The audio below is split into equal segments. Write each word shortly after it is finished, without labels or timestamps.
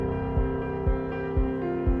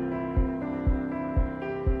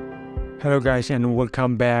Hello, guys, and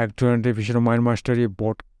welcome back to another episode of Mind Mastery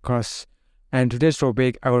podcast. And today's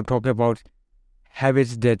topic, I will talk about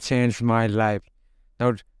habits that changed my life.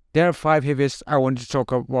 Now, there are 5 habits I want to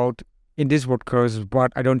talk about in this podcast,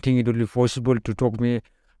 but I don't think it will be possible to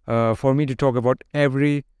for me to talk about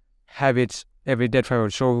every habits, every that 5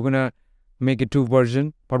 habits. So we're gonna make it two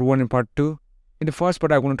version, part one and part two. In the first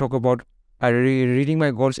part, I want to talk about reading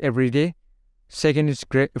my goals every day. Second is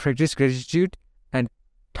practice gratitude, and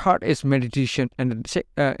third is meditation. And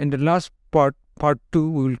in the last part two,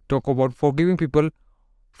 we will talk about forgive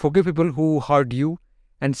people who hurt you,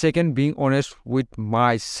 and second, being honest with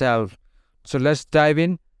myself. So let's dive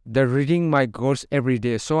in. The reading my goals every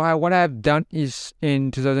day. So what I have done is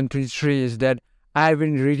in 2023 is that I've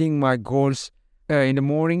been reading my goals in the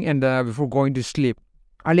morning and before going to sleep.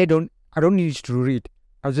 I don't need to read.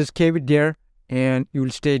 I'll just keep it there, and you will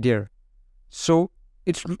stay there. So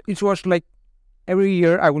it was like every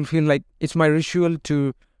year I will feel like it's my ritual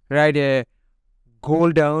to write a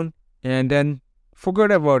goal down and then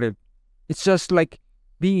forget about it. It's just like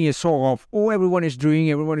being a show off. Oh, everyone is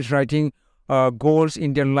writing goals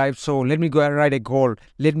in their life. So let me go and write a goal.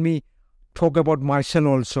 Let me talk about myself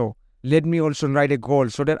also. Let me also write a goal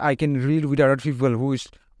so that I can read with other people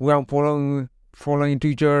who I'm following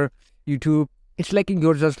Twitter, YouTube. It's like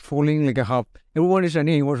you're just following like a hub. Everyone is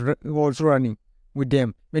running. He was also running with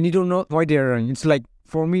them. When you don't know why they're running, it's like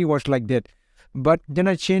for me it was like that. But then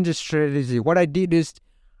I changed the strategy. What I did is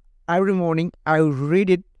every morning I read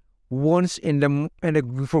it once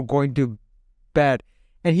before going to bed.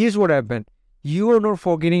 And here's what happened. You are not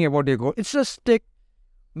forgetting about your goal. It's just take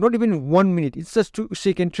not even 1 minute. It's just 2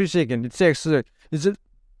 seconds, 3 seconds. It's exercise. It's just,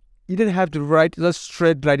 you don't have to write just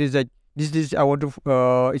straight like this. Like this I want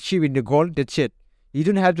to achieve in the goal. That's it. You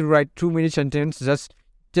don't have to write 2 minute sentence.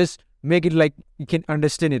 Just make it like you can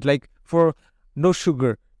understand it. Like for no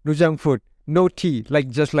sugar, no junk food, no tea. Like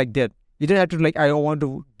just like that. You don't have to like I want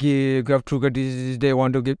to give sugar. This they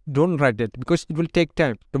want to give. Don't write that because it will take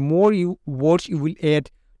time. The more words you will add,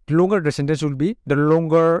 the longer the sentence will be. The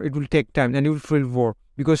longer it will take time, and you will feel bored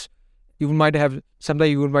because you might have sometimes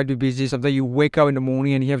you might be busy. Sometimes you wake up in the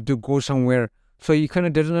morning and you have to go somewhere. So you kind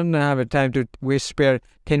of doesn't have a time to waste spare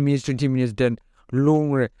 10 minutes, 20 minutes, then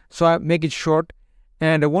longer. So I make it short.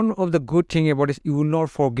 And one of the good thing about it, you will not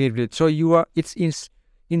forget it. So it's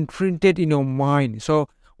imprinted in your mind. So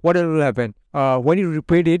what will happen? When you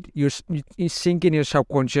repeat it, it sink in your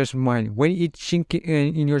subconscious mind. When it sink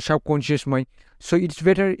in your subconscious mind, so it's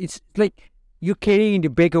better. It's like you're carrying in the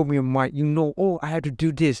back of your mind. You know, oh, I have to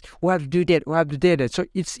do this. Oh, I have to do that. Oh, I have to do that. So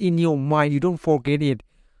it's in your mind. You don't forget it.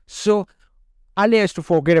 So I used to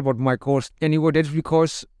forget about my goals. Anyway, that's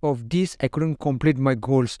because of this. I couldn't complete my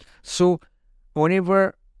goals. So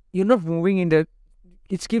whenever you're not moving in the,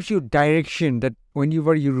 it gives you direction that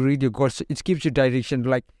whenever you read your goals, it gives you direction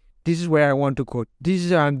like this is where I want to go. This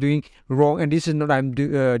is what I'm doing wrong, and this is not I'm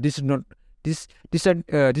do. This is not this. These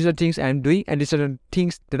are things I'm doing, and these are the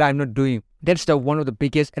things that I'm not doing. That's the one of the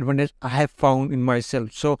biggest advantage I have found in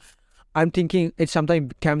myself. So I'm thinking it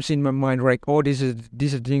sometimes comes in my mind like, oh, these are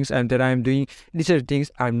things that I'm doing. These are the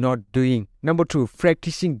things I'm not doing. Number 2,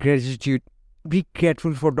 practicing gratitude. Be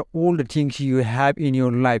grateful for all the things you have in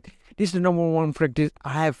your life. This is the number one practice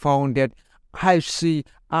I have found that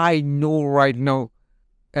I know right now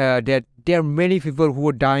that there are many people who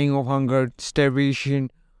are dying of hunger,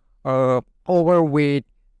 starvation, overweight,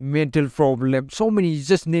 mental problem. So many,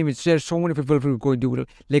 just name it. There's so many people who are going to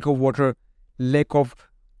lack of water, lack of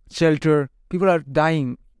shelter. People are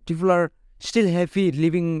dying. People are still happy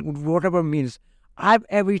living whatever means. I have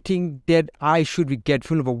everything that I should be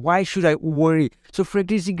grateful about. Why should I worry? So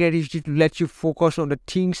practicing gratitude lets you focus on the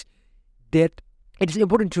things that it is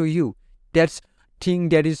important to you. That's thing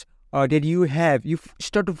that is that you have. You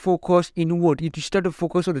start to focus inward. You start to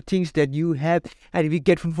focus on the things that you have and be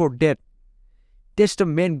grateful for that. That's the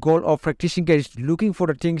main goal of practicing gratitude. Looking for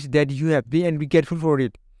the things that you have and be grateful for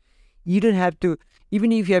it. You don't have to,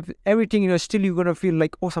 even if you have everything, still you're gonna feel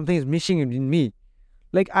like, oh, something is missing in me.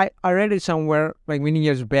 Like I read it somewhere like many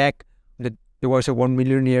years back that there was a 1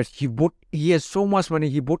 millionaire. He has so much money.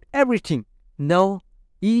 He bought everything. Now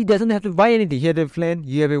he doesn't have to buy anything. He had a plan.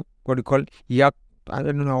 You have a what you call yacht. I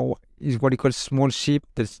don't know is what you call small ship.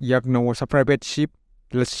 This yacht now was a private ship.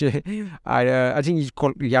 Let's say I think it's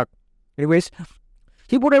called yacht. Anyways,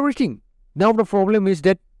 he bought everything. Now the problem is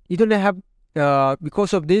that he don't have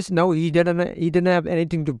because of this. Now he didn't have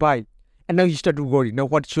anything to buy. And now you start to worry. Now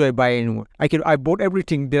what should I buy anymore? I bought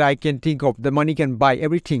everything that I can think of. The money can buy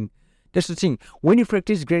everything. That's the thing. When you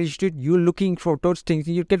practice gratitude, you're looking for those things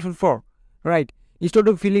you're grateful for. Right? Instead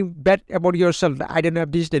of feeling bad about yourself, I don't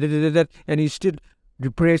have this, that, and you still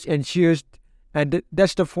depressed, anxious, and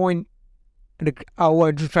that's the point. I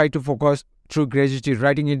want to try to focus through gratitude,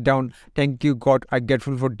 writing it down. Thank you, God. I'm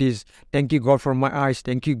grateful for this. Thank you, God, for my eyes.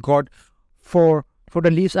 Thank you, God, for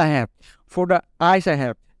the leaves I have, for the eyes I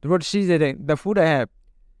have, the road seas that the food I have.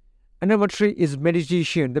 And number three is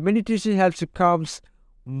meditation. The meditation helps to calm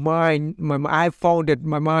mind. I found that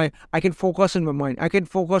my mind, I can focus on my mind. I can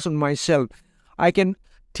focus on myself. I can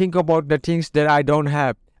think about the things that I don't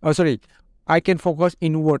have. Oh, sorry. I can focus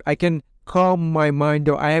inward. I can calm my mind.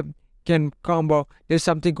 Or can calm. There's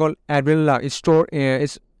something called adrenaline. It's stored.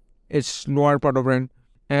 It's lower part of brain,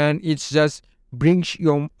 and it's just brings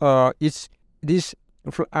your it's this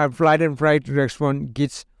flight and fight response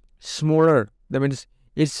gets smaller. That means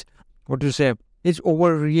it's what to say. It's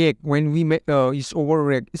overreact when we make it's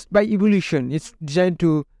overreact. It's by evolution. It's designed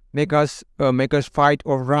to make us fight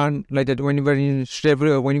or run like that. When we are in stress,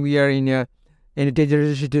 when we are in a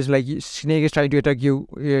dangerous situation, like snake is trying to attack you,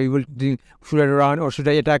 you will think, should I run or should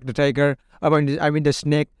I attack the tiger? I mean the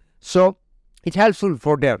snake. So it's helpful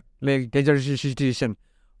for that like dangerous situation,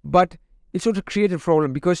 but it's also create a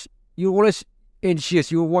problem because you always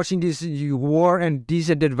anxious. You're watching this war and this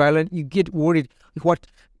and that violence. You get worried. What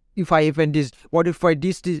if I happen this? What if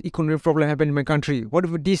this economic problem happen in my country? What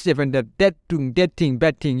if this happen that thing,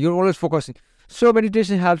 bad thing? You're always focusing. So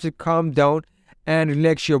meditation helps you calm down and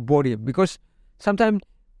relax your body because sometimes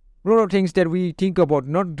a lot of things that we think about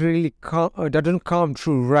not really doesn't come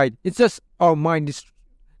true, right? It's just our mind is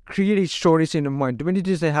creating stories in the mind.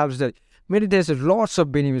 Meditation helps that. Meditation has lots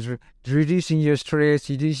of benefits, reducing your stress,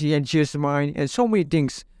 reducing anxious mind, and so many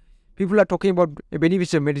things. People are talking about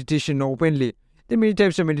benefits of meditation openly. There are many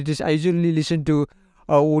types of meditation. I usually listen to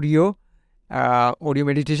audio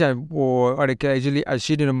meditation, or like I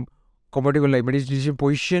sit in a comfortable like meditation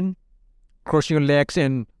position, crossing your legs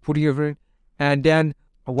and putting your friend, and then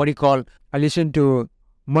I listen to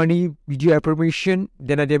money video affirmation.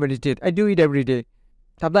 Then I meditate. I do it every day.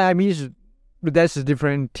 Sometimes I miss. That's a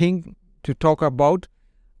different thing to talk about,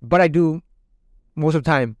 but I do most of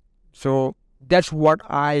the time. So that's what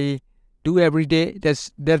I do every day.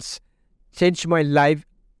 That's changed my life.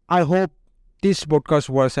 I hope this podcast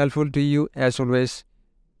was helpful to you as always.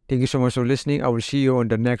 Thank you so much for listening. I will see you on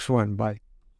the next one. Bye.